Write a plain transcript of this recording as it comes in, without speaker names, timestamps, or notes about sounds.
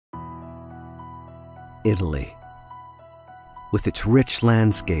Italy. With its rich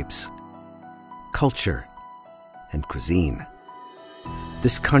landscapes, culture, and cuisine,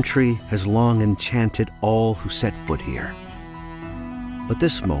 this country has long enchanted all who set foot here. But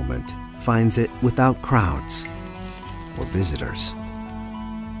this moment finds it without crowds or visitors,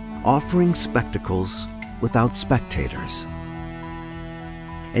 offering spectacles without spectators,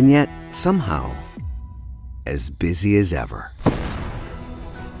 and yet somehow as busy as ever,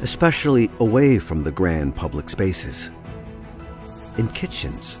 especially away from the grand public spaces, in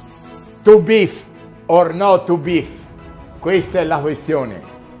kitchens. To beef or not to beef, questa è la questione.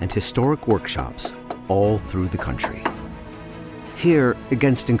 And historic workshops all through the country. Here,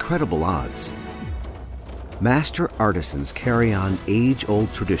 against incredible odds, master artisans carry on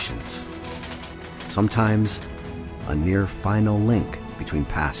age-old traditions, sometimes a near final link between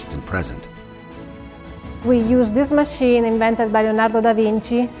past and present. We use this machine invented by Leonardo da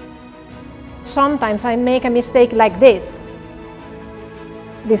Vinci. Sometimes I make a mistake like this.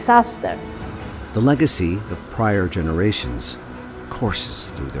 Disaster. The legacy of prior generations courses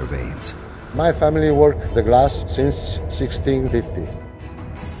through their veins. My family worked the glass since 1650.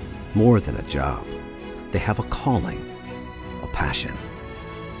 More than a job, they have a calling, a passion.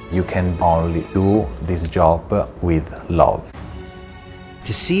 You can only do this job with love.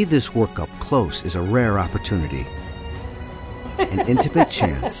 To see this work up close is a rare opportunity, an intimate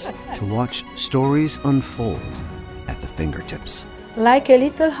chance to watch stories unfold at the fingertips. Like a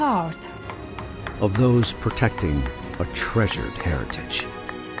little heart. Of those protecting a treasured heritage.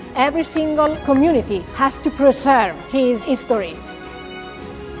 Every single community has to preserve his history.